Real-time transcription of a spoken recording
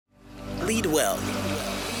Lead Well.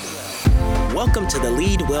 Welcome to the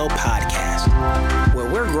Lead Well podcast, where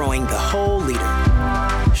we're growing the whole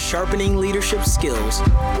leader, sharpening leadership skills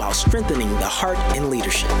while strengthening the heart in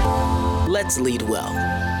leadership. Let's lead well.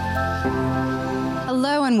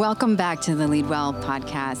 Hello and welcome back to the Lead Well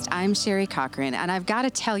podcast. I'm Sherry Cochran, and I've got to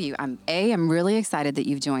tell you, I'm really excited that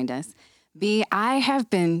you've joined us. B, I have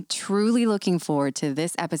been truly looking forward to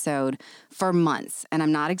this episode for months, and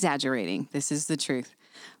I'm not exaggerating. This is the truth.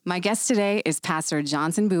 My guest today is Pastor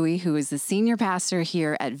Johnson Bowie, who is the senior pastor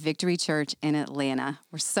here at Victory Church in Atlanta.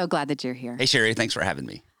 We're so glad that you're here. Hey, Sherry, thanks for having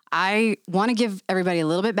me. I want to give everybody a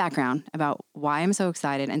little bit background about why I'm so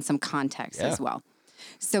excited and some context as well.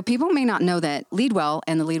 So people may not know that Lead Well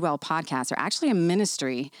and the Lead Well podcast are actually a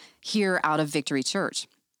ministry here out of Victory Church.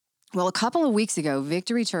 Well, a couple of weeks ago,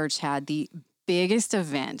 Victory Church had the biggest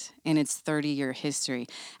event in its 30-year history,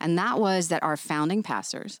 and that was that our founding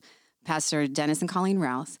pastors, Pastor Dennis and Colleen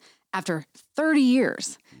Rouse, after 30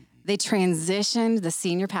 years, they transitioned the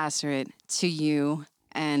senior pastorate to you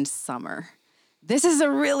and Summer. This is a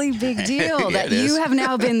really big deal that you have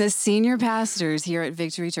now been the senior pastors here at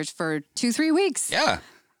Victory Church for 2-3 weeks. Yeah.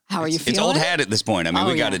 How are you feeling? It's old hat at this point. I mean,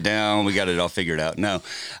 we got it down. We got it all figured out. No,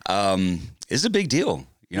 it's a big deal.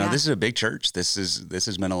 You know, this is a big church. This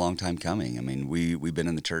has been a long time coming. I mean, we've been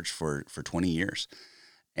in the church for 20 years.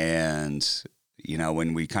 And, you know,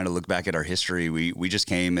 when we kind of look back at our history, we just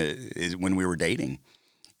came when we were dating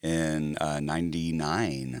in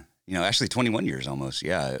 99. You know, actually 21 years almost,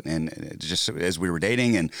 yeah. And just as we were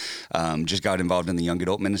dating and just got involved in the young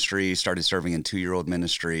adult ministry, started serving in 2-year-old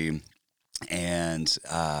ministry. And,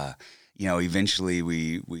 you know, eventually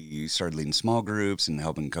we started leading small groups and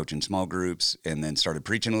helping coach in small groups, and then started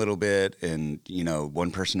preaching a little bit. And, you know, one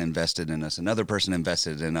person invested in us, another person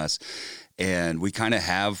invested in us. And we kind of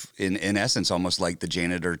have, in essence, almost like the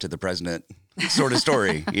janitor to the president sort of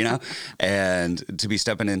story, you know, and to be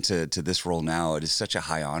stepping into this role now, it is such a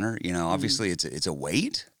high honor. You know, obviously it's a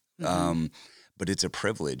weight, but it's a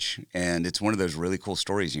privilege. And it's one of those really cool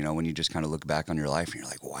stories, you know, when you just kind of look back on your life and you're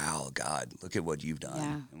like, wow, God, look at what you've done.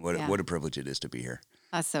 Yeah. And what a privilege it is to be here.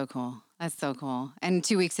 That's so cool. That's so cool. And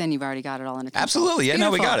 2 weeks in, you've already got it all under control. Absolutely. Yeah,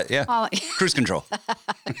 no, we got it. Yeah. Cruise control.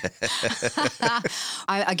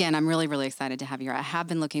 I'm really, really excited to have you here. I have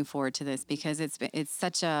been looking forward to this because it's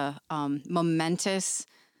such a momentous.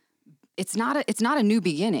 It's not a new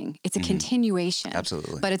beginning. It's a continuation.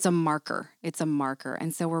 Absolutely. But it's a marker.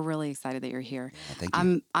 And so we're really excited that you're here. Yeah, thank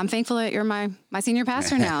you. I'm thankful that you're my senior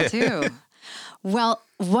pastor now too. Well,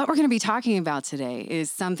 what we're going to be talking about today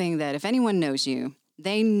is something that if anyone knows you,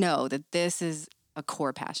 they know that this is a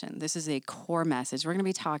core passion. This is a core message. We're going to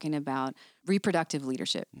be talking about reproductive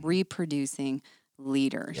leadership, reproducing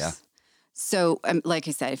leaders. Yeah. So like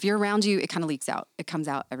I said, if you're around you, it kind of leaks out. It comes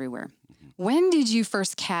out everywhere. When did you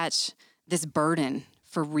first catch this burden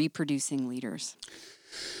for reproducing leaders?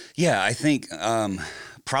 Yeah, I think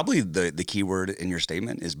probably the key word in your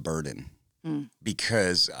statement is burden.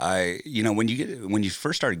 Because when you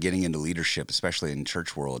first started getting into leadership, especially in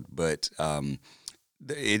church world, but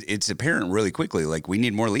it's apparent really quickly, like we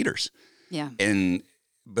need more leaders. Yeah.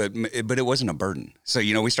 But it wasn't a burden. So,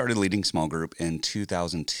 you know, we started leading small group in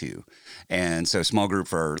 2002. And so small group,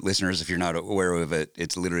 for our listeners, if you're not aware of it,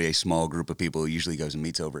 it's literally a small group of people who usually goes and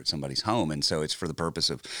meets over at somebody's home. And so it's for the purpose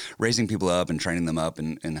of raising people up and training them up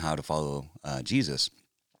in how to follow Jesus.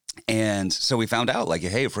 And so we found out, like,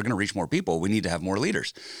 hey, if we're going to reach more people, we need to have more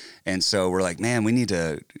leaders. And so we're like, man, we need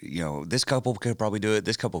to, you know, this couple could probably do it.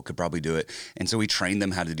 This couple could probably do it. And so we trained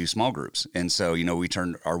them how to do small groups. And so, you know, we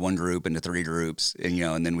turned our one group into 3 groups, and, you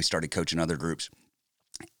know, and then we started coaching other groups.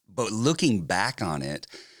 But looking back on it,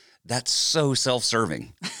 that's so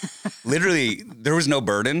self-serving. Literally, there was no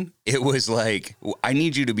burden. It was like, I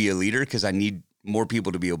need you to be a leader because I need more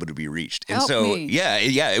people to be able to be reached. And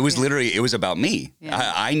it was literally, it was about me.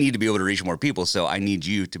 Yeah. I need to be able to reach more people. So I need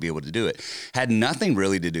you to be able to do it. Had nothing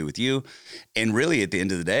really to do with you. And really at the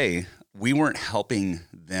end of the day, we weren't helping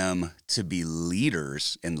them to be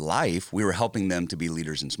leaders in life. We were helping them to be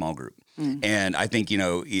leaders in small group. And I think, you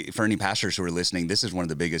know, for any pastors who are listening, this is one of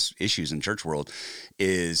the biggest issues in church world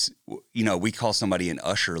is, you know, we call somebody an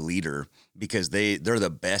usher leader because they're the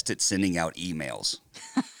best at sending out emails.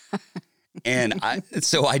 And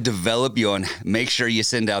so I develop you on make sure you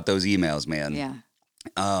send out those emails, man.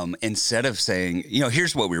 Yeah. Instead of saying, you know,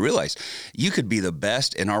 here's what we realized. You could be the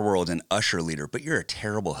best in our world, an usher leader, but you're a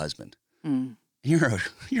terrible husband.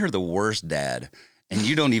 You're the worst dad, and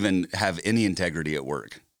you don't even have any integrity at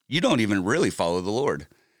work. You don't even really follow the Lord,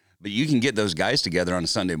 but you can get those guys together on a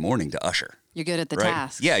Sunday morning to usher. You're good at the right?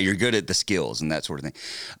 task. Yeah, you're good at the skills and that sort of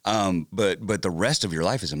thing. But the rest of your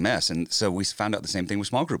life is a mess. And so we found out the same thing with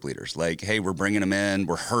small group leaders. Like, hey, we're bringing them in,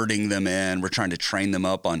 we're herding them in, we're trying to train them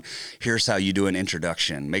up on here's how you do an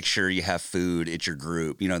introduction. Make sure you have food at your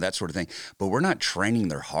group, that sort of thing. But we're not training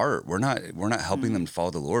their heart. We're not helping them to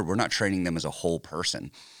follow the Lord. We're not training them as a whole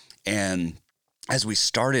person. And as we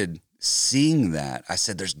started seeing that, I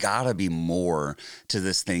said, there's got to be more to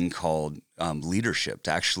this thing called leadership,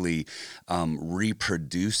 to actually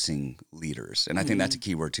reproducing leaders. And I think that's a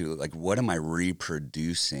key word too. Like, what am I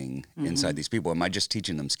reproducing inside these people? Am I just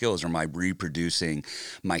teaching them skills, or am I reproducing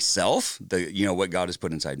myself, what God has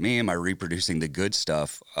put inside me? Am I reproducing the good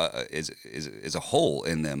stuff as a whole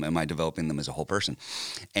in them? Am I developing them as a whole person?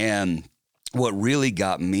 And what really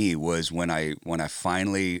got me was when I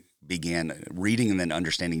finally began reading and then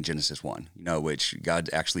understanding Genesis 1, which God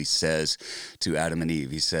actually says to Adam and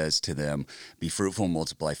Eve. He says to them, be fruitful,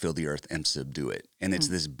 multiply, fill the earth, and subdue it. And it's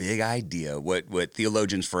this big idea, what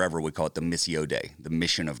theologians forever would call it the Missio Dei. The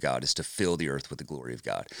mission of God is to fill the earth with the glory of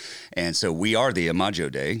God. And so we are the Imago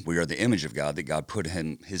Dei. We are the image of God, that God put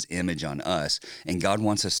his image on us. And God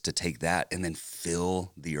wants us to take that and then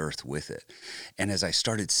fill the earth with it. And as I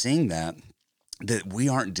started seeing that we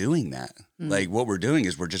aren't doing that. Like, what we're doing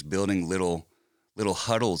is we're just building little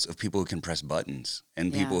huddles of people who can press buttons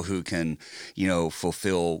and people who can,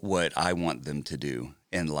 fulfill what I want them to do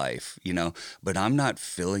in life, but I'm not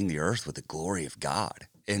filling the earth with the glory of God.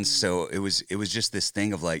 And so it was just this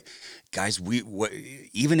thing of like, guys,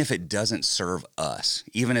 even if it doesn't serve us,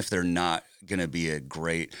 even if they're not going to be a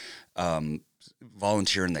great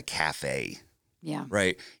volunteer in the cafe,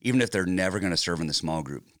 right? Even if they're never going to serve in the small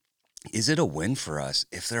group, is it a win for us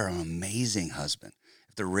if they're an amazing husband,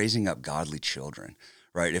 if they're raising up godly children,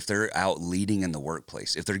 right? If they're out leading in the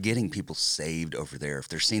workplace, if they're getting people saved over there, if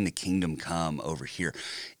they're seeing the kingdom come over here,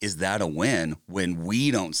 is that a win when we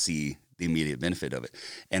don't see the immediate benefit of it?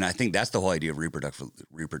 And I think that's the whole idea of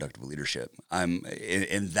reproductive leadership. And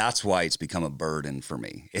that's why it's become a burden for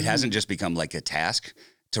me. It hasn't just become like a task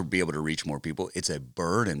to be able to reach more people. It's a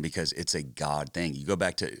burden because it's a God thing. You go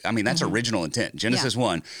back to, that's original intent. Genesis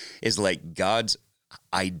 1 is like God's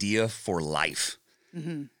idea for life.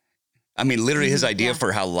 Literally his idea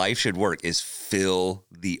for how life should work is fill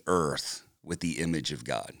the earth with the image of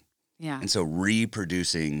God. Yeah. And so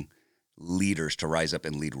reproducing leaders to rise up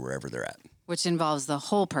and lead wherever they're at. Which involves the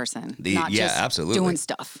whole person, not just absolutely. doing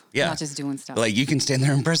stuff. Yeah. Not just doing stuff. Like, you can stand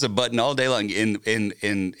there and press a button all day long.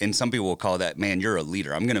 And some people will call that, man, you're a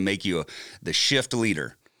leader. I'm going to make you the shift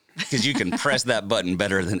leader because you can press that button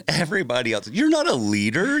better than everybody else. You're not a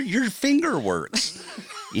leader. Your finger works.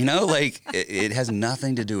 It has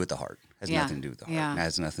nothing to do with the heart. It has nothing to do with the heart. Yeah. It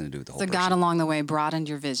has nothing to do with the whole person. God along the way broadened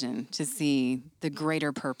your vision to see the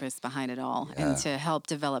greater purpose behind it all and to help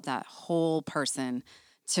develop that whole person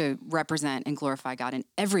to represent and glorify God in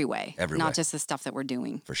every way, not just the stuff that we're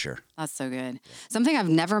doing. For sure. That's so good. Yeah. Something I've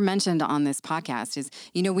never mentioned on this podcast is,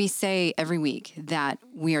 we say every week that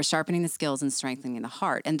we are sharpening the skills and strengthening the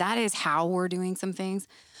heart. And that is how we're doing some things.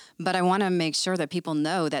 But I want to make sure that people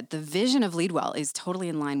know that the vision of LeadWell is totally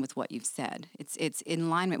in line with what you've said. It's in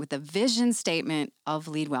alignment with the vision statement of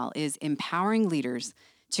LeadWell is empowering leaders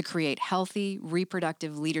to create healthy,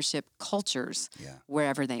 reproductive leadership cultures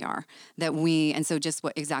wherever they are. And so just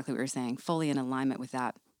exactly what you're saying, fully in alignment with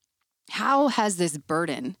that. How has this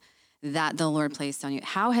burden that the Lord placed on you,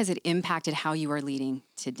 how has it impacted how you are leading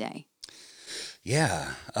today?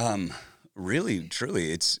 Yeah, really,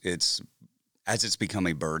 truly, it's as it's become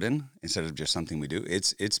a burden instead of just something we do,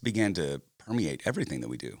 it's began to permeate everything that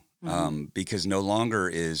we do. Because no longer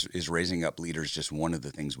is raising up leaders just one of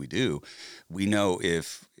the things we do. We know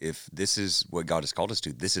if this is what God has called us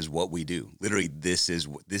to, this is what we do. Literally, this is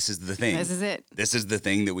the thing. This is it. This is the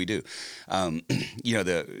thing that we do.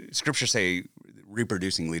 The scriptures say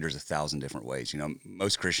reproducing leaders 1,000 different ways.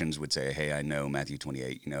 Most Christians would say, hey, I know Matthew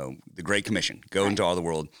 28, the Great Commission, go into all the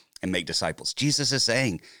world and make disciples. Jesus is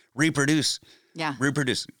saying, reproduce. Yeah.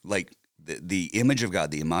 Reproduce. Like the image of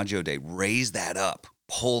God, the Imago Dei, raise that up.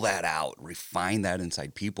 Pull that out, refine that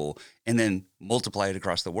inside people, and then multiply it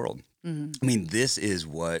across the world. This is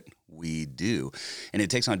what we do. And it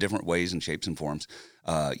takes on different ways and shapes and forms,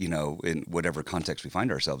 in whatever context we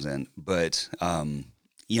find ourselves in. But,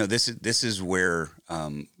 this is where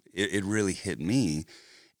it really hit me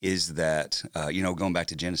is that, going back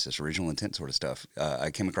to Genesis, original intent sort of stuff.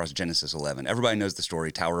 I came across Genesis 11. Everybody knows the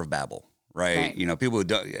story, Tower of Babel. Right. People who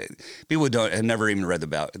don't have never even read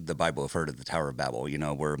the Bible have heard of the Tower of Babel,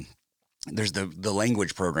 where there's the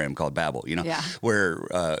language program called Babel, where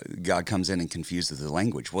God comes in and confuses the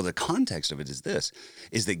language. Well, the context of it is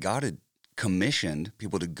that God had commissioned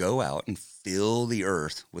people to go out and fill the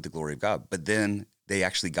earth with the glory of God. But then they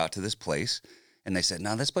actually got to this place and they said,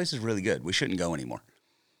 no, this place is really good. We shouldn't go anymore.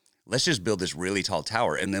 Let's just build this really tall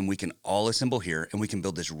tower, and then we can all assemble here and we can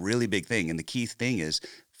build this really big thing. And the key thing is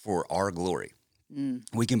for our glory.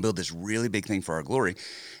 We can build this really big thing for our glory,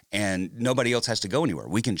 and nobody else has to go anywhere.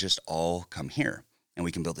 We can just all come here, and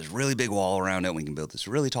we can build this really big wall around it. And we can build this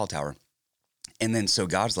really tall tower. And then so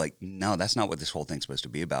God's like, no, that's not what this whole thing's supposed to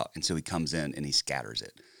be about. And so he comes in and he scatters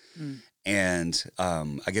it. And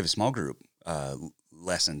I gave a small group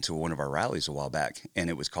lesson to one of our rallies a while back, and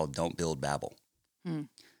it was called Don't Build Babel.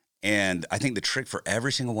 And I think the trick for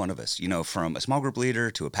every single one of us, you know, from a small group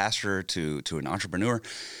leader to a pastor to an entrepreneur,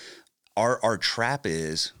 our trap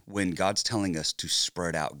is when God's telling us to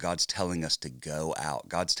spread out, God's telling us to go out,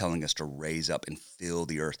 God's telling us to raise up and fill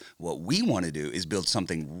the earth. What we want to do is build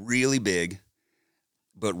something really big,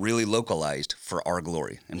 but really localized for our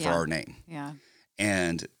glory and for our name. Yeah.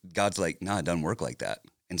 And God's like, no, it doesn't work like that.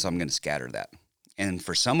 And so I'm going to scatter that. And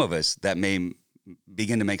for some of us, that may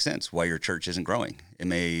begin to make sense why your church isn't growing. It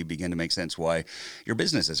may begin to make sense why your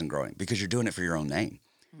business isn't growing, because you're doing it for your own name.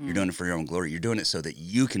 You're doing it for your own glory. You're doing it so that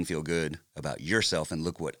you can feel good about yourself and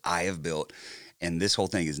look what I have built. And this whole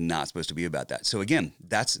thing is not supposed to be about that. So again,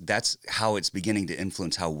 that's how it's beginning to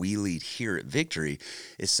influence how we lead here at Victory,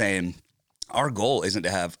 is saying our goal isn't to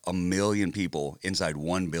have 1 million people inside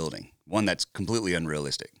one building, one that's completely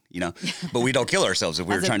unrealistic, you know, but we don't kill ourselves if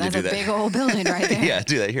we were trying to do that. That's a big old building right there. Yeah,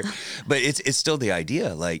 do that here. But it's still the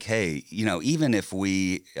idea, like, hey, you know, even if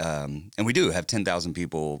we, and we do have 10,000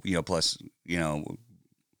 people, you know, plus, you know,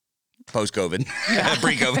 post-COVID,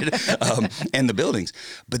 pre-COVID, and the buildings.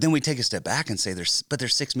 But then we take a step back and say there's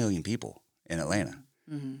 6 million people in Atlanta,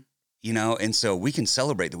 you know? And so we can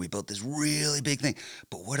celebrate that we built this really big thing,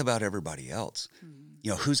 but what about everybody else?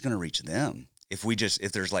 You know, who's going to reach them if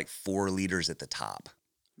there's like 4 leaders at the top,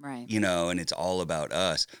 right? You know, and it's all about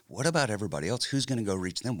us. What about everybody else? Who's going to go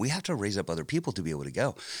reach them? We have to raise up other people to be able to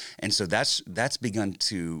go. And so that's begun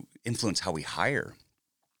to influence how we hire.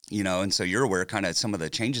 You know, and so you're aware kind of some of the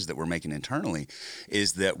changes that we're making internally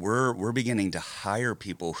is that we're beginning to hire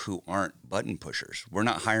people who aren't button pushers. We're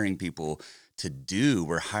not hiring people to do,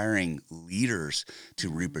 we're hiring leaders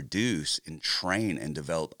to reproduce and train and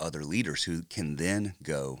develop other leaders who can then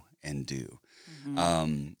go and do.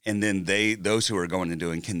 And then those who are going and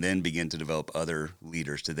doing can then begin to develop other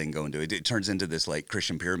leaders to then go and do it. It turns into this like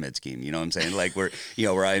Christian pyramid scheme, you know what I'm saying? Like where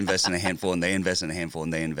I invest in a handful and they invest in a handful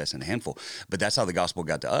and they invest in a handful. But that's how the gospel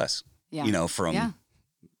got to us, you know, from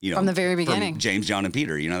the very beginning, James, John, and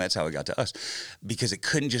Peter, you know, that's how it got to us, because it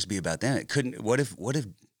couldn't just be about them. It couldn't, what if,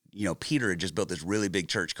 you know, Peter had just built this really big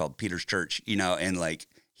church called Peter's Church, you know, and like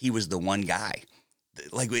he was the one guy.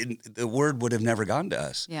 Like the word would have never gone to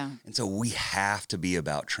us. Yeah. And so we have to be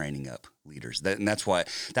about training up leaders. And that's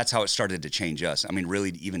how it started to change us. I mean,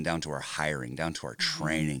 really even down to our hiring, down to our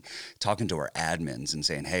training, talking to our admins and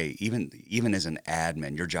saying, hey, even as an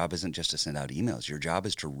admin, your job isn't just to send out emails. Your job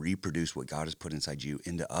is to reproduce what God has put inside you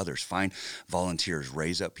into others. Find volunteers,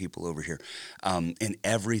 raise up people over here. In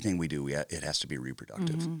everything we do, it has to be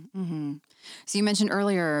reproductive. So you mentioned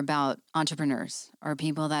earlier about entrepreneurs or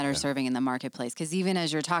people that are serving in the marketplace, because even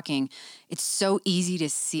as you're talking, it's so easy to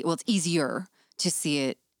see, well, it's easier to see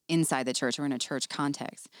it inside the church or in a church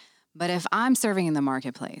context. But if I'm serving in the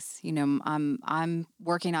marketplace, you know, I'm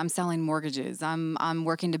working, I'm selling mortgages, I'm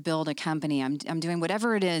working to build a company, I'm doing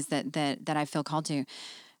whatever it is that I feel called to.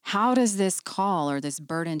 How does this call or this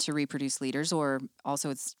burden to reproduce leaders, or also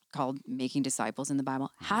it's called making disciples in the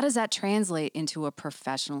Bible, how does that translate into a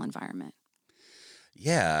professional environment?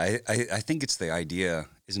 Yeah, I think it's the idea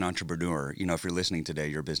as an entrepreneur, you know, if you're listening today,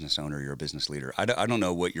 you're a business owner, you're a business leader. I don't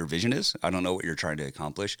know what your vision is. I don't know what you're trying to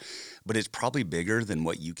accomplish, but it's probably bigger than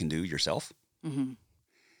what you can do yourself.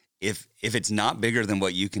 If it's not bigger than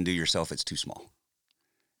what you can do yourself, it's too small.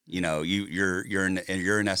 You know, you're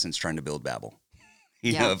in essence trying to build Babel.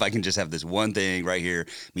 You know, if I can just have this one thing right here,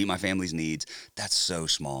 meet my family's needs, that's so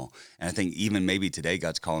small. And I think even maybe today,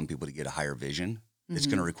 God's calling people to get a higher vision. It's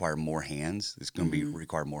going to require more hands. It's going to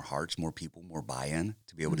require more hearts, more people, more buy-in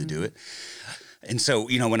to be able to do it. And so,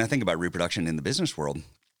 you know, when I think about reproduction in the business world,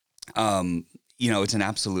 you know, it's an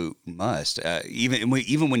absolute must. Even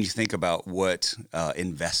when you think about what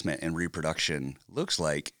investment in reproduction looks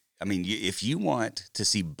like, I mean, if you want to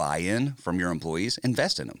see buy-in from your employees,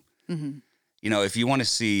 invest in them. You know, if you want to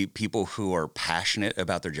see people who are passionate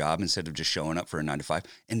about their job instead of just showing up for a 9-to-5,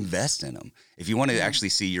 invest in them. If you want to actually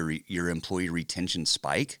see your employee retention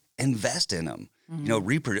spike, invest in them. You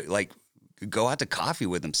know, go out to coffee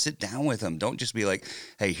with them, sit down with them. Don't just be like,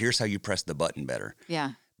 hey, here's how you press the button better.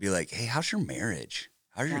 Yeah. Be like, hey, how's your marriage?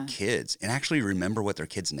 How are your kids? And actually remember what their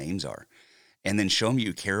kids' names are. And then show them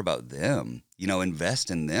you care about them,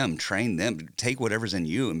 invest in them, train them, take whatever's in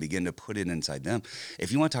you and begin to put it inside them.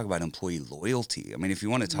 If you want to talk about employee loyalty, if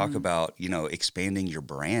you want to talk about, expanding your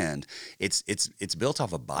brand, it's built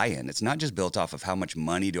off of buy-in. It's not just built off of how much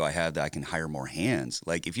money do I have that I can hire more hands.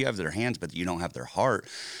 Like if you have their hands, but you don't have their heart,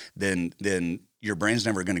 then your brand's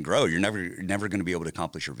never going to grow. You're never going to be able to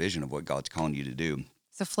accomplish your vision of what God's calling you to do.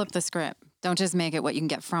 So flip the script. Don't just make it what you can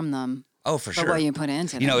get from them. Oh, for sure. But what you put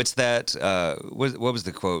into them. It's that, what was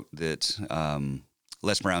the quote that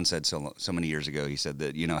Les Brown said so many years ago? He said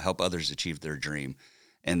that, help others achieve their dream,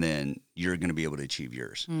 and then you're going to be able to achieve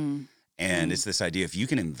yours. And it's this idea, if you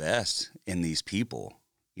can invest in these people,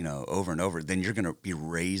 over and over, then you're going to be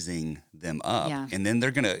raising them up. Yeah. And then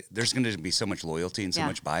there's going to be so much loyalty and so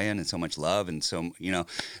much buy-in and so much love. And so,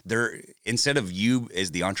 instead of you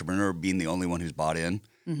as the entrepreneur being the only one who's bought in,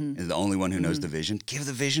 is the only one who knows the vision, give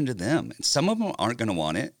the vision to them. And some of them aren't going to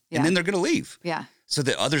want it, and then they're going to leave. Yeah. So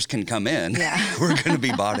that others can come in who are going to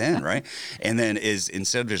be bought in, right? And then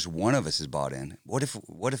instead of just one of us is bought in, what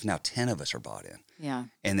if now 10 of us are bought in? Yeah.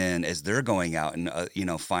 And then as they're going out and,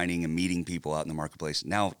 finding and meeting people out in the marketplace,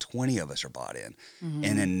 now 20 of us are bought in.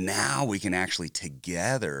 And then now we can actually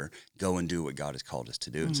together go and do what God has called us to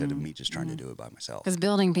do instead of me just trying to do it by myself. Because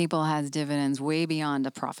building people has dividends way beyond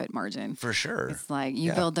a profit margin. For sure. It's like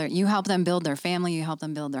you help them build their family, you help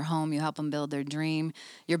them build their home, you help them build their dream.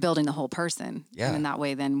 You're building the whole person. Yeah. And in that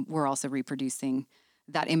way, then we're also reproducing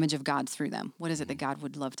that image of God through them. What is it that God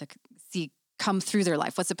would love to see come through their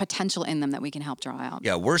life? What's the potential in them that we can help draw out?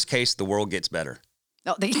 Yeah, worst case, the world gets better.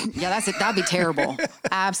 Oh, that's it. That'd be terrible.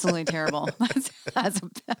 Absolutely terrible.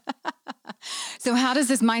 So how does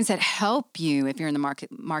this mindset help you if you're in the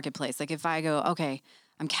marketplace? Like if I go, okay,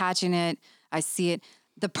 I'm catching it, I see it,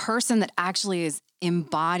 the person that actually is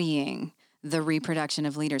embodying the reproduction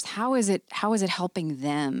of leaders, how is it helping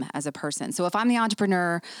them as a person? So if I'm the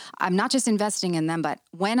entrepreneur, I'm not just investing in them, but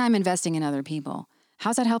when I'm investing in other people,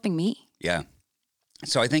 how's that helping me? Yeah.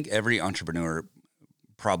 So I think every entrepreneur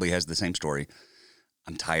probably has the same story.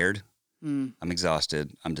 I'm tired. I'm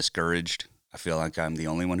exhausted. I'm discouraged. I feel like I'm the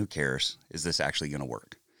only one who cares. Is this actually going to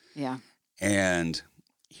work? Yeah. And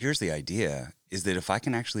here's the idea is that if I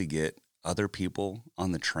can actually get other people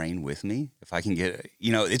on the train with me, if I can get,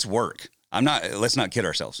 it's work. Let's not kid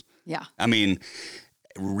ourselves. Yeah.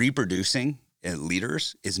 Reproducing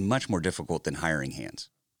leaders is much more difficult than hiring hands.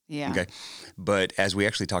 Yeah. Okay. But as we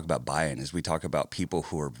actually talk about buy-in, as we talk about people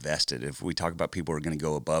who are vested, if we talk about people who are going to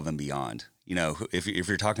go above and beyond, if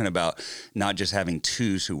you're talking about not just having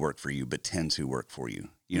 2s who work for you, but 10s who work for you,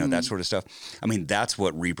 that sort of stuff. That's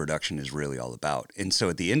what reproduction is really all about. And so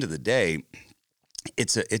at the end of the day,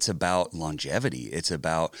 it's about longevity. It's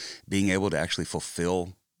about being able to actually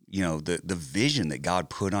fulfill, the vision that God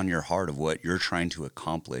put on your heart of what you're trying to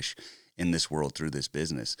accomplish in this world through this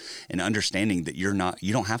business, and understanding that you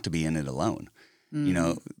don't have to be in it alone.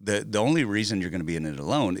 The only reason you're going to be in it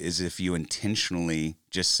alone is if you intentionally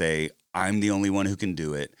just say, I'm the only one who can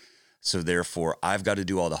do it. So therefore I've got to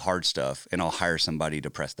do all the hard stuff and I'll hire somebody to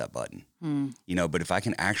press that button, but if I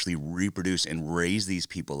can actually reproduce and raise these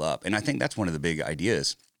people up. And I think that's one of the big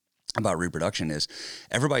ideas about reproduction is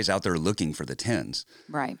everybody's out there looking for the 10s.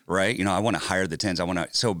 Right. Right. I want to hire the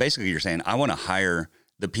 10s. So basically you're saying, I want to hire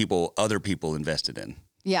the people other people invested in.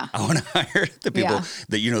 Yeah. I want to hire the people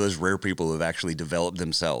that, those rare people who have actually developed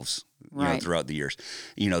themselves, throughout the years,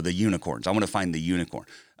 the unicorns. I want to find the unicorn,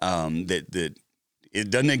 that it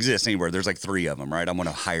doesn't exist anywhere. There's like 3 of them, right? I want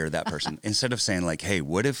to hire that person instead of saying like, hey,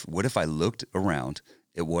 what if I looked around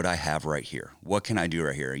at what I have right here? What can I do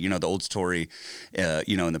right here? The old story,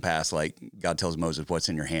 in the past, like God tells Moses, what's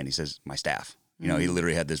in your hand? He says, my staff. He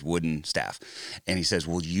literally had this wooden staff, and he says,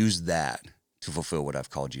 well, use that to fulfill what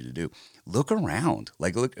I've called you to do. Look around.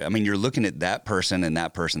 You're looking at that person and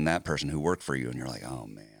that person who work for you, and you're like, oh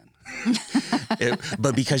man.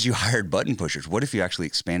 But because you hired button pushers, what if you actually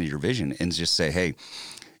expanded your vision and just say, hey,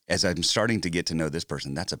 as I'm starting to get to know this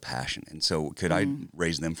person, that's a passion. And so could I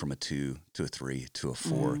raise them from a 2 to a 3 to a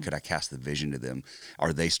 4? Could I cast the vision to them?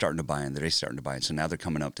 Are they starting to buy in? Are they starting to buy in? So now they're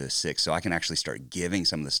coming up to a 6. So I can actually start giving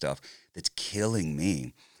some of the stuff that's killing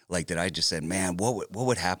me. Like that I just said, man, what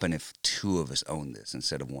would happen if 2 of us own this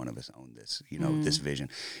instead of 1 of us own this, this vision?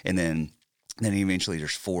 And then eventually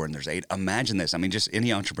there's 4 and there's 8. Imagine this. Just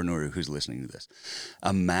any entrepreneur who's listening to this,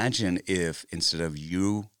 imagine if instead of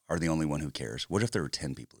you are the only one who cares, what if there were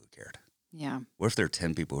 10 people who cared? Yeah. What if there are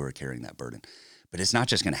 10 people who are carrying that burden? But it's not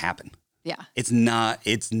just going to happen. Yeah.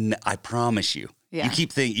 I promise you. Yeah.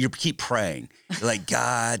 You keep praying. You're like,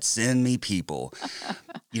 God, send me people,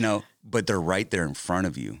 but they're right there in front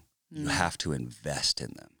of you. You have to invest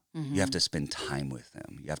in them. Mm-hmm. You have to spend time with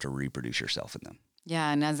them. You have to reproduce yourself in them.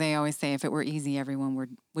 Yeah, and as they always say, if it were easy,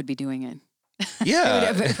 everyone would be doing it.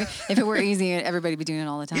 Yeah. If it were easy, everybody would be doing it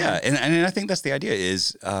all the time. Yeah, and I think that's the idea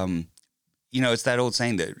is, it's that old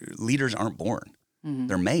saying that leaders aren't born. Mm-hmm.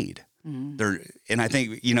 They're made. Mm-hmm. And I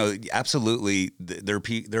think, absolutely there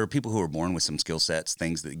are people who are born with some skill sets,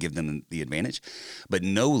 things that give them the advantage, but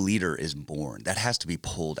no leader is born. That has to be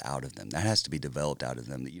pulled out of them. That has to be developed out of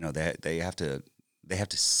them. They have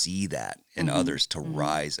to see that in others to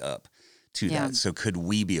rise up to that. So could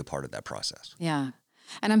we be a part of that process? Yeah.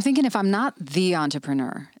 And I'm thinking, if I'm not the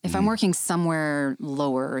entrepreneur, if I'm working somewhere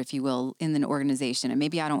lower, if you will, in an organization, and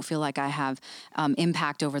maybe I don't feel like I have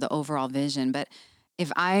impact over the overall vision, but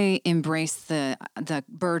if I embrace the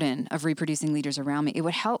burden of reproducing leaders around me, it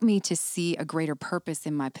would help me to see a greater purpose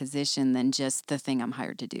in my position than just the thing I'm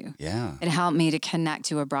hired to do. Yeah. It helped me to connect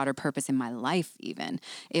to a broader purpose in my life, even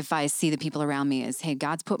if I see the people around me as, hey,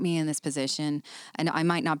 God's put me in this position, and I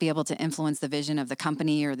might not be able to influence the vision of the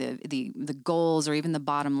company or the goals or even the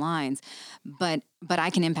bottom lines, but I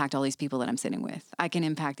can impact all these people that I'm sitting with. I can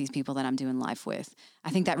impact these people that I'm doing life with. I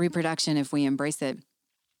think that reproduction, if we embrace it,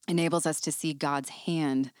 enables us to see God's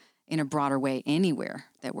hand in a broader way anywhere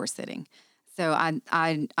that we're sitting. So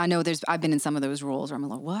I know I've been in some of those roles where I'm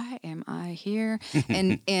like, why am I here?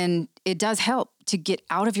 and it does help to get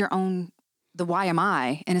out of your own, the why am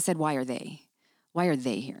I? And instead, why are they? Why are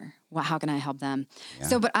they here? How can I help them? Yeah.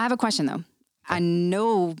 So, but I have a question though. I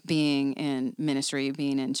know being in ministry,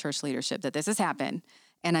 being in church leadership, that this has happened,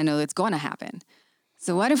 and I know it's going to happen.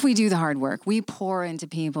 So what if we do the hard work? We pour into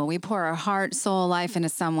people. We pour our heart, soul, life into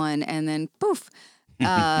someone, and then poof,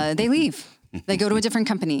 they leave. They go to a different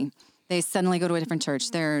company. They suddenly go to a different church.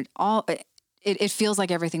 They're all. It feels like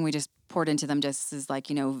everything we just poured into them just is like,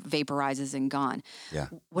 vaporizes and gone. Yeah.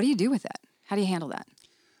 What do you do with that? How do you handle that?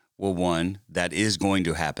 Well, one, that is going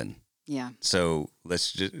to happen. Yeah. So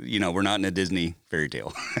let's just, we're not in a Disney fairy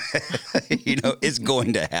tale. It's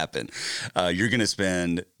going to happen. You're going to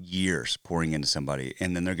spend years pouring into somebody,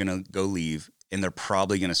 and then they're going to go leave, and they're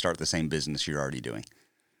probably going to start the same business you're already doing.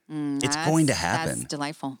 It's going to happen. That's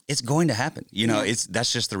delightful. It's going to happen.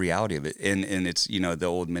 That's just the reality of it. And it's, the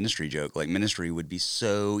old ministry joke, like ministry would be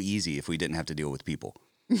so easy if we didn't have to deal with people.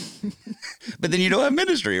 But then you don't have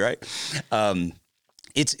ministry, right?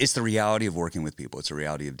 It's the reality of working with people. It's the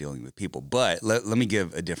reality of dealing with people. But let me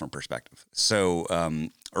give a different perspective. So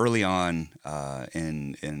early on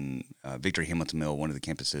in Victory Hamilton Mill, one of the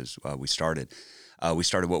campuses we started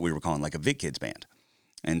what we were calling like a Vic Kids band.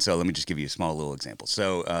 And so let me just give you a small little example.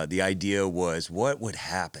 So the idea was, what would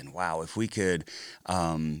happen? Wow, if we could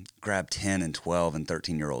grab 10 and 12 and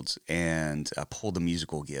 13-year-olds and pull the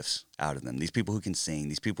musical gifts out of them. These people who can sing,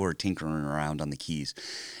 these people who are tinkering around on the keys.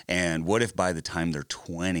 And what if by the time they're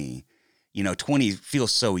 20, 20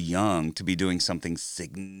 feels so young to be doing something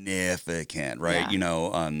significant, right?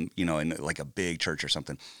 Yeah. In like a big church or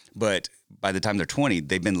something. But by the time they're 20,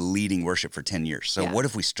 they've been leading worship for 10 years. So what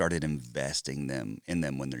if we started investing in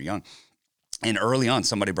them when they're young? And early on,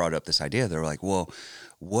 somebody brought up this idea. They were like, well,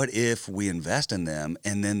 what if we invest in them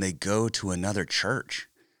and then they go to another church?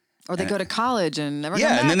 Or they go to college and never come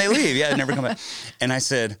back. Yeah, and then they leave. Yeah, never come back. And I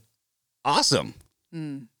said, awesome.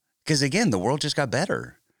 Because again, the world just got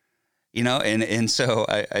better. And so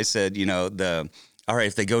I said, all right,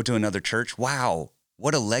 if they go to another church, wow,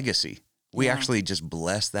 what a legacy. We actually just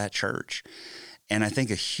bless that church. And I think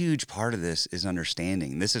a huge part of this is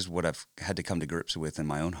understanding. This is what I've had to come to grips with in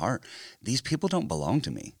my own heart. These people don't belong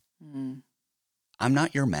to me. I'm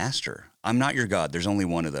not your master. I'm not your God. There's only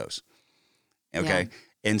one of those. Okay.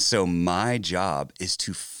 Yeah. And so my job is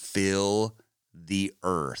to fill the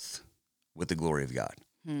earth with the glory of God.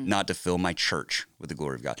 Not to fill my church with the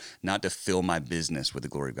glory of God, not to fill my business with the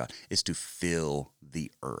glory of God. It's to fill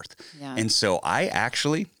the earth. Yeah. And so I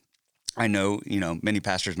know, many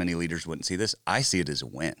pastors, many leaders wouldn't see this. I see it as a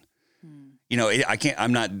win.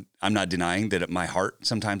 I'm not denying that my heart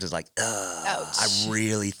sometimes is like, I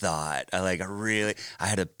really thought, I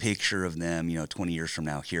had a picture of them, 20 years from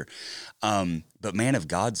now here. But man, if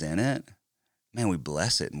God's in it, man, we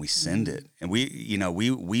bless it and we send it. And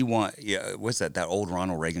we want, what's that old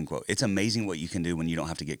Ronald Reagan quote? It's amazing what you can do when you don't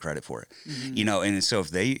have to get credit for it. And so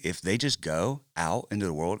if they just go out into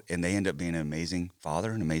the world and they end up being an amazing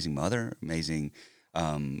father, an amazing mother, amazing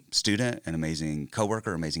student, an amazing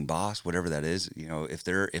coworker, amazing boss, whatever that is, if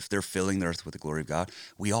they're filling the earth with the glory of God,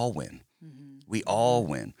 we all win. We all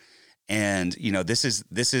win. And, this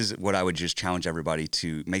is what I would just challenge everybody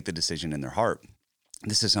to make the decision in their heart.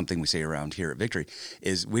 This is something we say around here at Victory,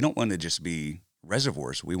 is we don't want to just be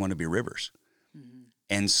reservoirs. We want to be rivers.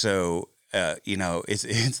 And so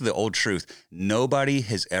it's the old truth. Nobody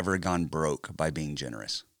has ever gone broke by being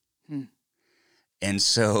generous. And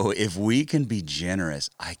so if we can be generous,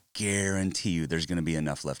 I guarantee you there's going to be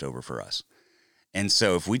enough left over for us. And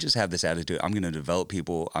so if we just have this attitude, I'm going to develop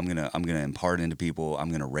people, I'm going to impart into people, I'm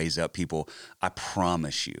going to raise up people, I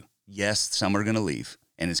promise you, yes, some are going to leave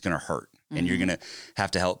and it's going to hurt. And you're going to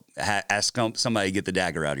have to help ask somebody to get the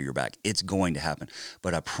dagger out of your back. It's going to happen.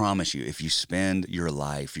 But I promise you, if you spend your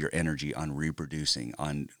life, your energy on reproducing,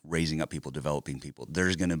 on raising up people, developing people,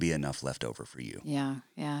 there's going to be enough left over for you. Yeah,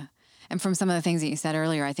 yeah. And from some of the things that you said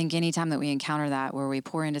earlier, I think anytime that we encounter that where we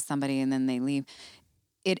pour into somebody and then they leave,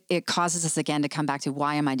 it causes us again to come back to,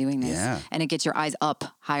 why am I doing this? Yeah. And it gets your eyes up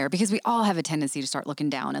higher, because we all have a tendency to start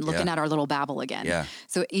looking down and looking at our little Babel again. Yeah.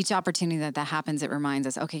 So each opportunity that happens, it reminds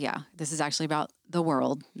us, okay, yeah, this is actually about the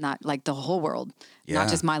world, not like the whole world, not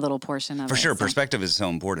just my little portion of it. For sure. So. Perspective is so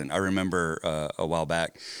important. I remember a while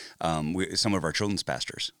back, some of our children's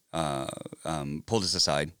pastors pulled us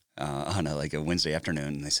aside on a Wednesday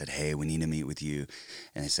afternoon, and they said, "Hey, we need to meet with you."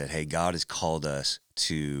 And they said, "Hey, God has called us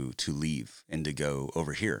to leave and to go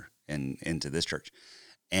over here and into this church."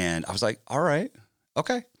 And I was like, "All right,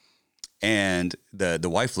 okay." And the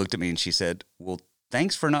wife looked at me and she said, "Well,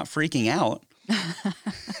 thanks for not freaking out."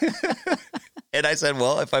 And I said,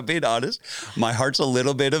 "Well, if I'm being honest, my heart's a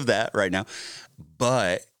little bit of that right now.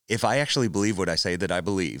 But if I actually believe what I say that I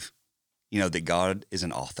believe, that God is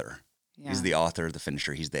an author." Yeah. He's the author, the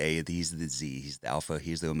finisher. He's the A, he's the Z, he's the Alpha,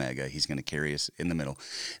 he's the Omega. He's going to carry us in the middle.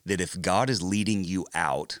 That if God is leading you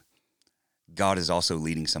out, God is also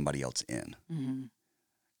leading somebody else in. Mm-hmm.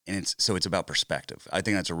 And it's about perspective. I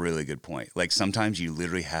think that's a really good point. Like sometimes you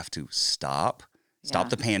literally have to stop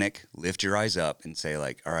the panic, lift your eyes up and say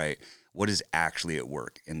like, all right, what is actually at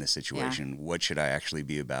work in this situation? Yeah. What should I actually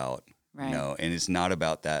be about? Right. And it's not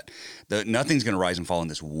about that. Nothing's going to rise and fall in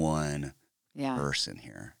this one person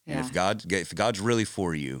here. And if God's really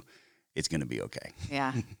for you, it's going to be okay.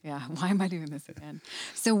 Yeah. Why am I doing this again?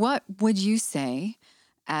 So what would you say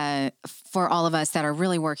for all of us that are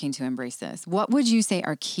really working to embrace this? What would you say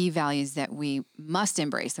are key values that we must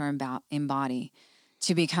embrace or embody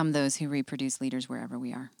to become those who reproduce leaders wherever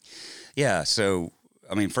we are? Yeah. So,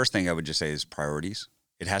 first thing I would just say is priorities.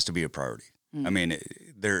 It has to be a priority. Mm-hmm.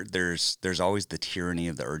 There's always the tyranny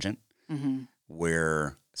of the urgent,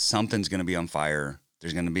 where something's going to be on fire.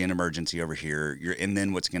 There's going to be an emergency over here. And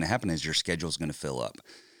then what's going to happen is your schedule's going to fill up.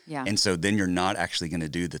 Yeah. And so then you're not actually going to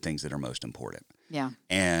do the things that are most important. Yeah.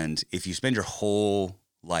 And if you spend your whole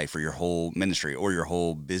life or your whole ministry or your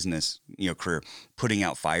whole business, career putting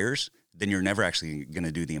out fires, then you're never actually going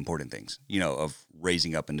to do the important things, of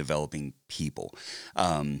raising up and developing people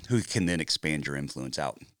who can then expand your influence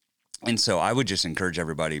out. And so I would just encourage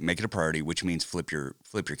everybody, make it a priority, which means flip your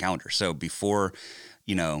calendar. So before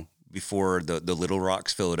the little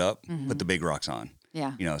rocks fill it up, put the big rocks on.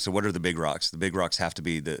 Yeah. So what are the big rocks? The big rocks have to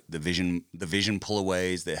be the vision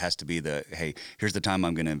pullaways. That has to be hey, here's the time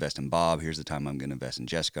I'm going to invest in Bob. Here's the time I'm going to invest in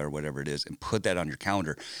Jessica or whatever it is, and put that on your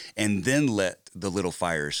calendar, and then let the little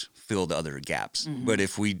fires fill the other gaps. Mm-hmm. But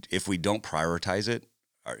if we don't prioritize it,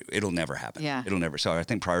 it'll never happen. Yeah. It'll never. So I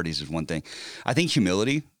think priorities is one thing. I think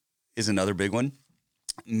humility is another big one,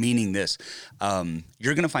 meaning this,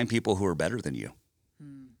 you're going to find people who are better than you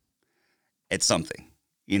at something,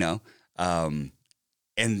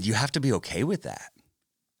 and you have to be okay with that.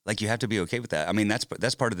 Like you have to be okay with that.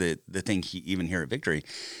 That's part of the thing even here at Victory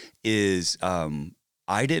is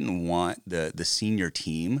I didn't want the senior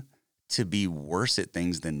team to be worse at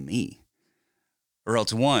things than me. Or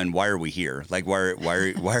else, one, why are we here? Like, why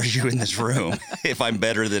are you in this room if I'm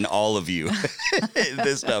better than all of you?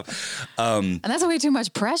 This stuff, and that's way too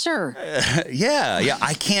much pressure. Yeah.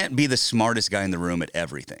 I can't be the smartest guy in the room at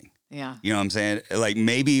everything. Yeah, you know what I'm saying? Like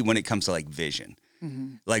maybe when it comes to like vision,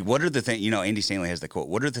 like what are the things? Andy Stanley has the quote: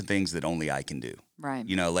 "What are the things that only I can do?" Right.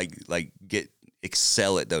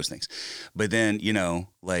 Excel at those things, but then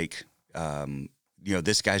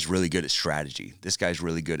this guy's really good at strategy. This guy's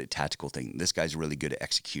really good at tactical things. This guy's really good at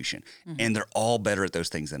execution. And they're all better at those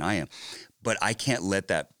things than I am. But I can't let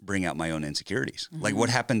that bring out my own insecurities. Like what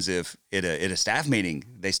happens if at a staff meeting,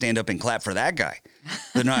 they stand up and clap for that guy?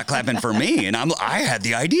 They're not clapping for me. And I had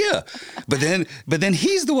the idea. But then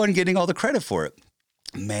he's the one getting all the credit for it.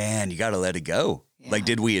 Man, you got to let it go. Yeah. Like,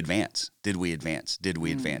 did we advance? Did we advance? Did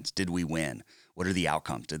we advance? Did we win? What are the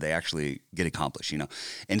outcomes? Did they actually get accomplished?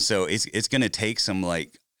 And so it's going to take some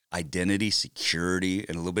like identity, security,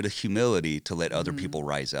 and a little bit of humility to let other people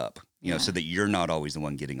rise up. So that you're not always the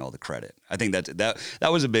one getting all the credit. I think that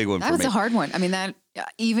was a big one. That was me. a hard one. That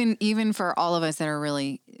even for all of us that are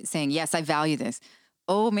really saying, yes, I value this.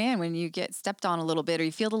 oh man, when you get stepped on a little bit or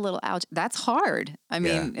you feel the little ouch, that's hard. I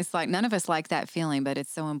mean, it's like none of us like that feeling, but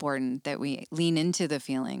it's so important that we lean into the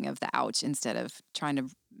feeling of the ouch instead of trying to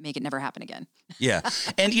make it never happen again. Yeah.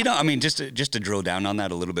 And, I mean, just to drill down on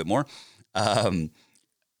that a little bit more,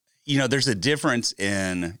 there's a difference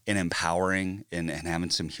in empowering and having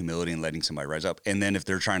some humility and letting somebody rise up. And then if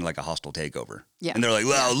they're trying like a hostile takeover and they're like,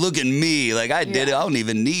 well, look at me, like I did it. I don't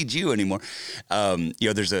even need you anymore.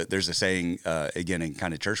 There's a saying, again, in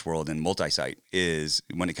kind of church world and multi-site is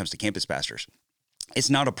when it comes to campus pastors, it's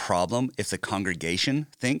not a problem if the congregation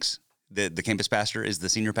thinks that the campus pastor is the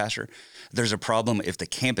senior pastor. There's a problem if the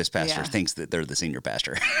campus pastor thinks that they're the senior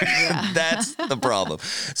pastor. That's the problem.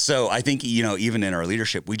 So I think, even in our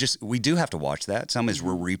leadership, we do have to watch that. Some as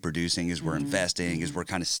we're reproducing, as we're investing, as we're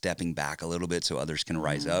kind of stepping back a little bit so others can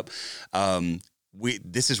rise up.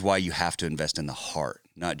 This is why you have to invest in the heart,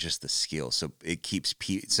 not just the skill. So it keeps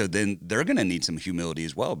so then they're going to need some humility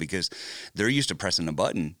as well because they're used to pressing a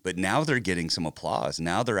button, but now they're getting some applause.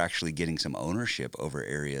 Now they're actually getting some ownership over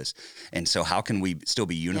areas. And so how can we still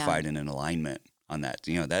be unified and in alignment on that?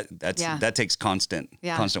 That takes constant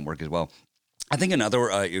work as well. I think another,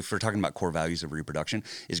 if we're talking about core values of reproduction,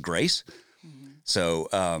 is grace. So,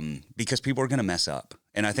 because people are going to mess up.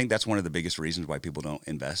 And I think that's one of the biggest reasons why people don't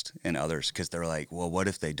invest in others, because they're like, well, what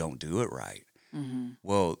if they don't do it right?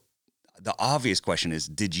 Well, the obvious question is,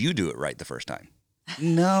 did you do it right the first time?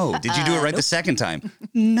 No. Did you do it right the second time?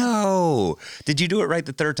 No. Did you do it right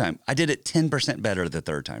the third time? I did it 10% better the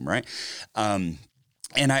third time, right? And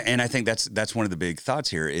I think that's one of the big thoughts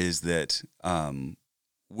here is that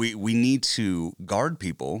we need to guard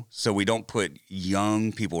people so we don't put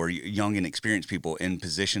young people or young and experienced people in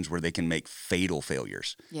positions where they can make fatal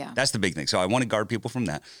failures. Yeah. That's the big thing. So I want to guard people from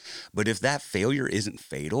that. But if that failure isn't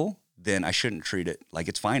fatal, then I shouldn't treat it like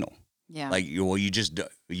it's final. Yeah. Like,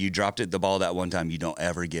 you dropped the ball that one time, you don't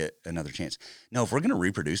ever get another chance. No, if we're going to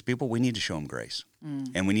reproduce people, we need to show them grace.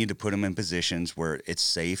 And we need to put them in positions where it's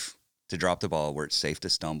safe to drop the ball, where it's safe to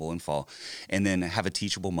stumble and fall, and then have a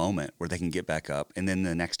teachable moment where they can get back up. And then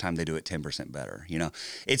the next time they do it 10% better.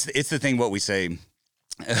 It's the thing, what we say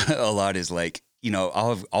a lot is like,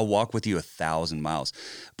 I'll walk with you 1,000 miles,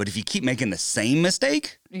 but if you keep making the same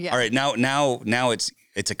mistake, all right, now it's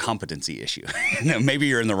a competency issue. Maybe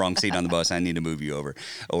you're in the wrong seat on the bus. I need to move you over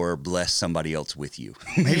or bless somebody else with you.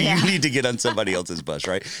 Maybe you need to get on somebody else's bus,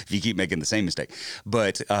 right? If you keep making the same mistake.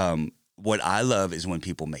 But, what I love is when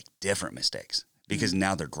people make different mistakes because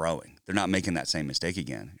now they're growing. They're not making that same mistake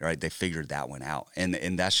again, right? They figured that one out.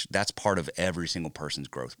 And that's part of every single person's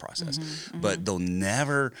growth process. But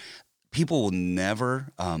people will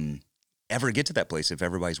never ever get to that place if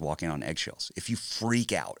everybody's walking on eggshells. If you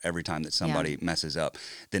freak out every time that somebody messes up,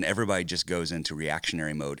 then everybody just goes into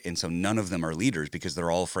reactionary mode. And so none of them are leaders because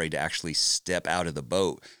they're all afraid to actually step out of the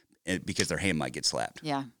boat because their hand might get slapped.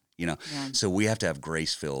 Yeah. So we have to have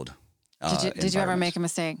grace-filled Did you ever make a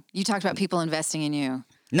mistake? You talked about people investing in you.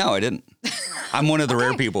 No, I didn't. I'm one of the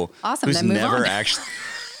rare people who's never actually.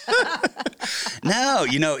 No,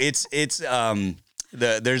 it's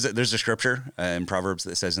there's a scripture in Proverbs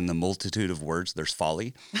that says, "In the multitude of words, there's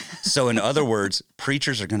folly." So, in other words,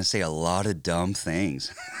 preachers are going to say a lot of dumb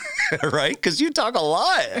things, right? Because you talk a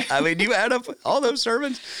lot. I mean, you add up all those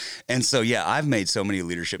sermons, and so I've made so many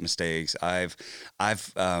leadership mistakes. I've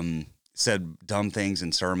said dumb things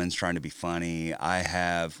in sermons trying to be funny. I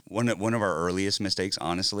have one of our earliest mistakes,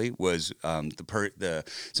 honestly, was some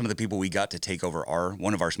of the people we got to take over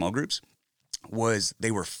one of our small groups was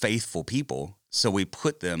they were faithful people, so we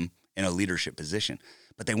put them in a leadership position,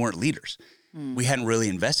 but they weren't leaders. We hadn't really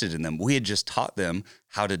invested in them. We had just taught them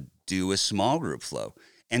how to do a small group flow.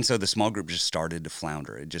 And so the small group just started to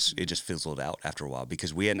flounder. It just fizzled out after a while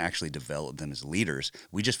because we hadn't actually developed them as leaders.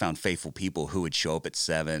 We just found faithful people who would show up at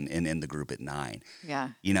 7 and end the group at 9.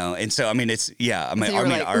 Yeah. And so, I mean, it's, oops.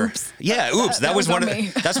 That was one of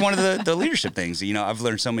that's one of the leadership things. I've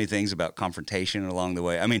learned so many things about confrontation along the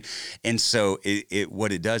way. I mean, and so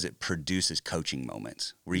what it does, it produces coaching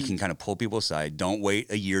moments where you can kind of pull people aside. Don't wait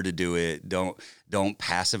a year to do it. Don't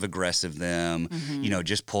passive aggressive them,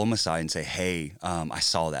 just pull them aside and say, hey, I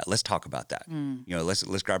saw that. Let's talk about that.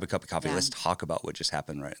 Let's grab a cup of coffee. Yeah. Let's talk about what just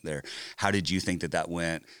happened right there. How did you think that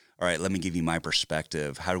went? All right, let me give you my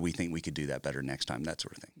perspective. How do we think we could do that better next time? That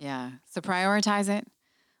sort of thing. Yeah. So prioritize it,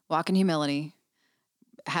 walk in humility,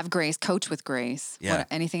 have grace, coach with grace. Yeah.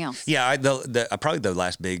 Anything else? Yeah. Probably the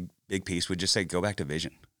last big piece would just say, go back to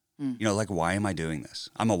vision. Like, why am I doing this?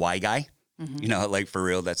 I'm a why guy. Like for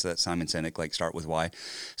real, that's that Simon Sinek, start with why.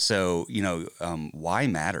 So, why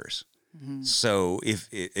matters. So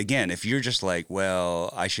if you're just like,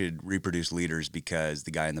 well, I should reproduce leaders because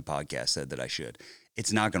the guy in the podcast said that I should,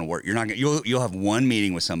 it's not going to work. You'll have one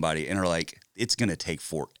meeting with somebody and are like, it's going to take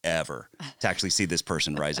forever to actually see this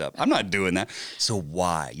person rise up. I'm not doing that. So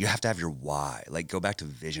why? You have to have your why. Like, go back to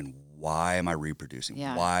vision. Why am I reproducing?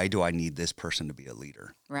 Yeah. Why do I need this person to be a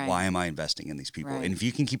leader? Right. Why am I investing in these people? Right. And if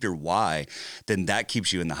you can keep your why, then that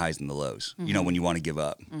keeps you in the highs and the lows. You know, when you want to give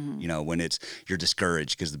up, you know, when you're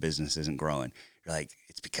discouraged because the business isn't growing, you're like,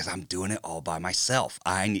 it's because I'm doing it all by myself.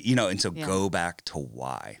 And so go back to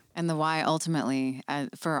why. And the why ultimately,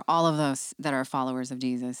 for all of those that are followers of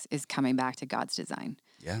Jesus, is coming back to God's design.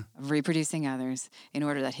 Yeah. Of reproducing others in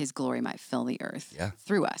order that his glory might fill the earth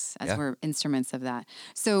through us as we're instruments of that.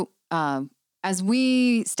 So as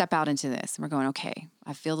we step out into this, we're going, okay,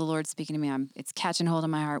 I feel the Lord speaking to me. It's catching hold of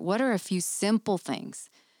my heart. What are a few simple things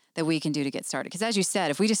that we can do to get started? Because as you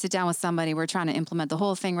said, if we just sit down with somebody, we're trying to implement the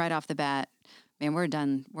whole thing right off the bat, man, we're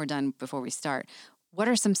done before we start. What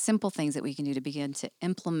are some simple things that we can do to begin to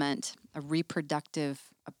implement a reproductive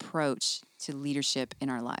approach to leadership in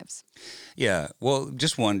our lives? Yeah, well,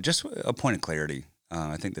 just a point of clarity.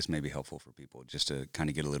 I think this may be helpful for people just to kind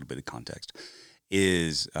of get a little bit of context.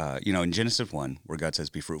 Is, in Genesis 1, where God says,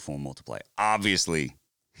 be fruitful and multiply. Obviously,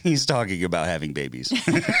 he's talking about having babies.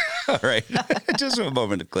 All right. Just a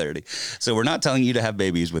moment of clarity. So we're not telling you to have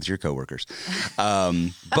babies with your coworkers.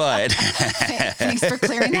 But thanks for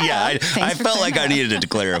clearing that up. I felt like I needed to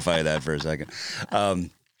clarify that for a second.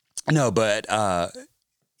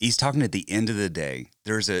 He's talking at the end of the day,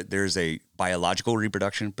 there's a biological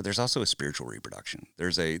reproduction, but there's also a spiritual reproduction.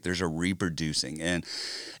 There's a reproducing.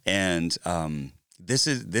 And this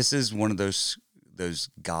is one of those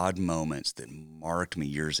God moments that marked me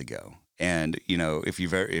years ago. And,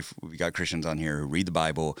 if we got Christians on here who read the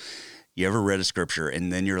Bible, you ever read a scripture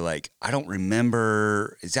and then you're like, I don't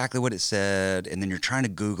remember exactly what it said. And then you're trying to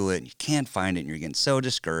Google it and you can't find it and you're getting so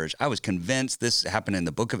discouraged. I was convinced this happened in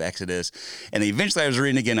the book of Exodus. And then eventually I was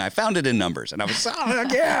reading again. And I found it in Numbers and I was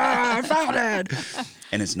like, yeah, I found it.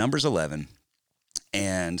 And it's Numbers 11.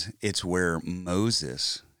 And it's where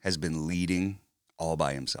Moses has been leading all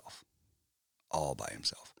by himself.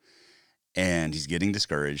 And he's getting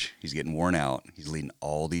discouraged. He's getting worn out. He's leading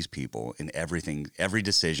all these people, and every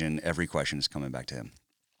decision, every question is coming back to him.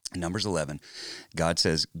 In Numbers 11, God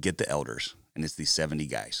says, get the elders. And it's these 70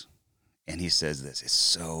 guys. And he says this. It's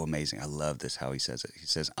so amazing. I love this, how he says it. He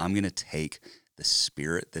says, I'm going to take the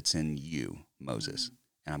spirit that's in you, Moses,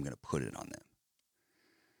 and I'm going to put it on them.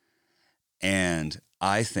 And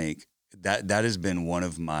I think that has been one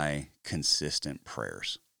of my consistent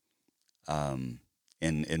prayers.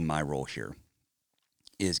 In my role here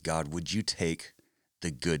is, God, would you take the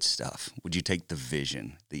good stuff? Would you take the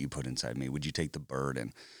vision that you put inside me? Would you take the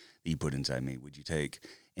burden that you put inside me? Would you take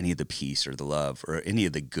any of the peace or the love or any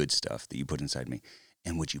of the good stuff that you put inside me?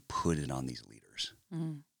 And would you put it on these leaders?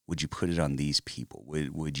 Mm-hmm. Would you put it on these people?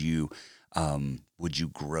 Would you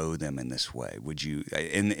grow them in this way? Would you,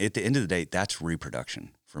 and at the end of the day, that's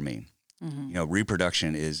reproduction for me. Mm-hmm.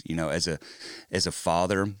 Reproduction is, as a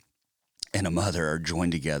father and a mother are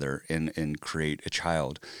joined together and create a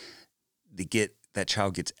child, that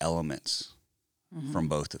child gets elements from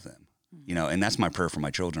both of them, and that's my prayer for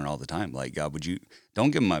my children all the time. Like, God,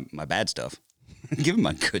 don't give them my bad stuff, give them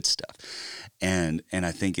my good stuff. And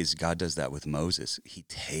I think as God does that with Moses, he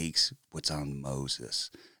takes what's on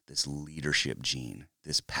Moses, this leadership gene,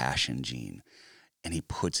 this passion gene, and he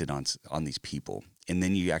puts it on these people. And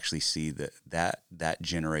then you actually see that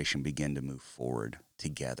generation begin to move forward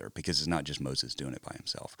together, because it's not just Moses doing it by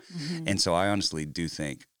himself. Mm-hmm. And so I honestly do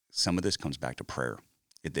think some of this comes back to prayer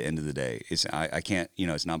at the end of the day. I can't,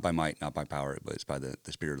 it's not by might, not by power, but it's by the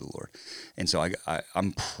Spirit of the Lord. And so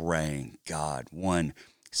I'm praying, God, 1,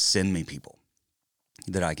 send me people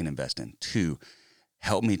that I can invest in. 2,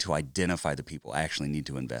 help me to identify the people I actually need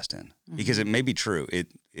to invest in. Mm-hmm. Because it may be true.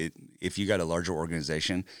 If you got a larger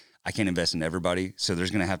organization, I can't invest in everybody. So there's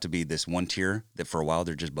going to have to be this one tier that for a while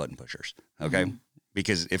they're just button pushers. Okay. Mm-hmm.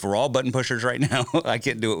 Because if we're all button pushers right now, I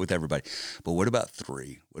can't do it with everybody. But what about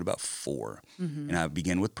 3? What about 4? Mm-hmm. And I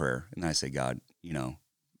begin with prayer and I say, God,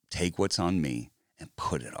 take what's on me and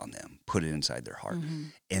put it on them, put it inside their heart. Mm-hmm.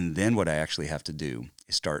 And then what I actually have to do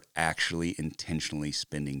is start actually intentionally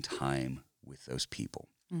spending time with those people.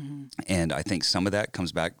 Mm-hmm. And I think some of that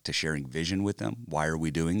comes back to sharing vision with them. Why are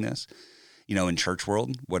we doing this? In church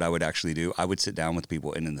world, what I would actually do, I would sit down with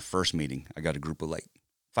people, and in the first meeting, I got a group of like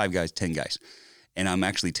 5 guys, 10 guys. And I'm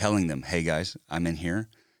actually telling them, hey guys, I'm in here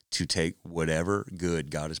to take whatever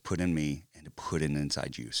good God has put in me and to put it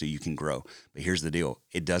inside you so you can grow. But here's the deal.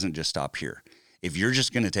 It doesn't just stop here. If you're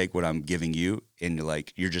just going to take what I'm giving you and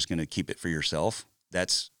you're just going to keep it for yourself,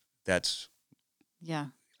 that's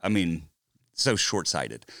so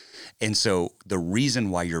short-sighted. And so the reason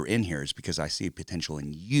why you're in here is because I see potential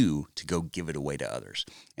in you to go give it away to others.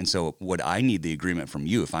 And so what I need the agreement from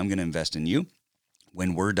you, if I'm going to invest in you,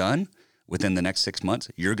 when we're done, within the next 6 months,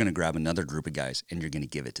 you're going to grab another group of guys and you're going to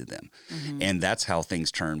give it to them. And that's how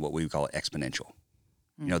things turn what we call exponential.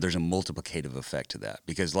 You know, there's a multiplicative effect to that,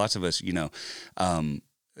 because lots of us,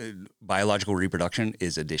 biological reproduction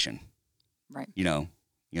is addition. Right.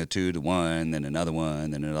 2 to 1, then another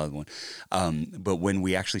one, then another one. But when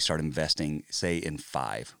we actually start investing, say in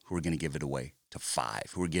 5, who are going to give it away to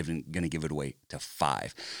 5, who are going to give it away to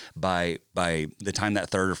 5, by the time that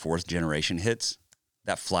third or fourth generation hits,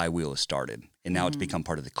 that flywheel is started. And now it's become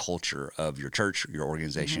part of the culture of your church, your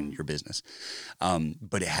organization, your business.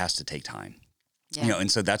 But it has to take time. Yeah.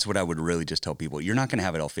 And so that's what I would really just tell people. You're not going to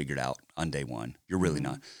have it all figured out on day one. You're really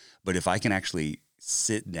not. But if I can actually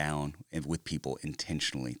sit down with people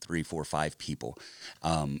intentionally, 3, 4, 5 people,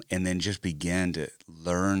 and then just begin to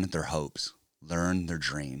learn their hopes, learn their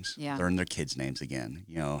dreams, learn their kids' names again.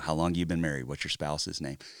 How long you've been married, what's your spouse's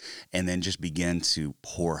name, and then just begin to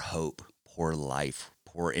pour hope, pour life,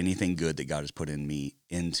 pour anything good that God has put in me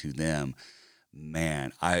into them.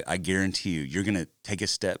 Man, I guarantee you're going to take a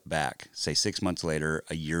step back, say 6 months later,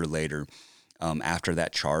 a year later, after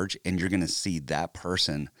that charge, and you're going to see that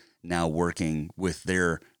person now working with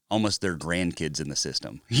almost their grandkids in the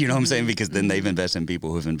system. You know what I'm saying? Because then they've invested in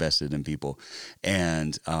people who've invested in people.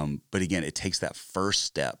 And, but again, it takes that first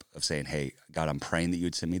step of saying, hey, God, I'm praying that you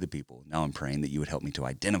would send me the people. Now I'm praying that you would help me to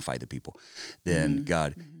identify the people. Then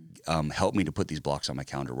God, help me to put these blocks on my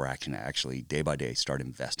calendar where I can actually day by day start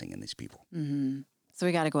investing in these people. So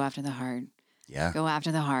we got to go after the heart. Yeah. Go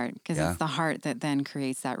after the heart, because it's the heart that then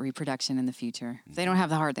creates that reproduction in the future. If they don't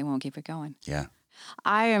have the heart, they won't keep it going. Yeah.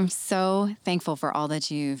 I am so thankful for all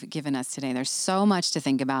that you've given us today. There's so much to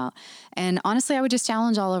think about. And honestly, I would just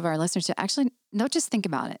challenge all of our listeners to actually not just think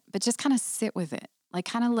about it, but just kind of sit with it. Like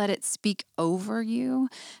kind of let it speak over you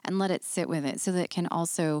and let it sit with it so that it can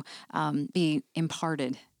also be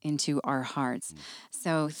imparted into our hearts.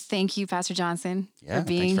 So thank you, Pastor Johnson, for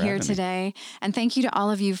being here today. And thank you to all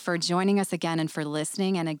of you for joining us again and for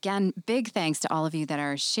listening. And again, big thanks to all of you that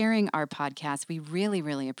are sharing our podcast. We really,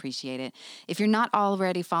 really appreciate it. If you're not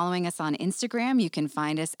already following us on Instagram, you can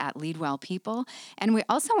find us at Leadwell People. And we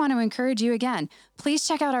also want to encourage you again, please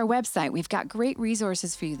check out our website. We've got great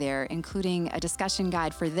resources for you there, including a discussion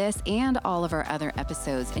guide for this and all of our other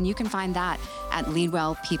episodes. And you can find that at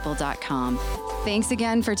leadwellpeople.com. Thanks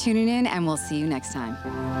again for tuning in, and we'll see you next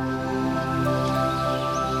time.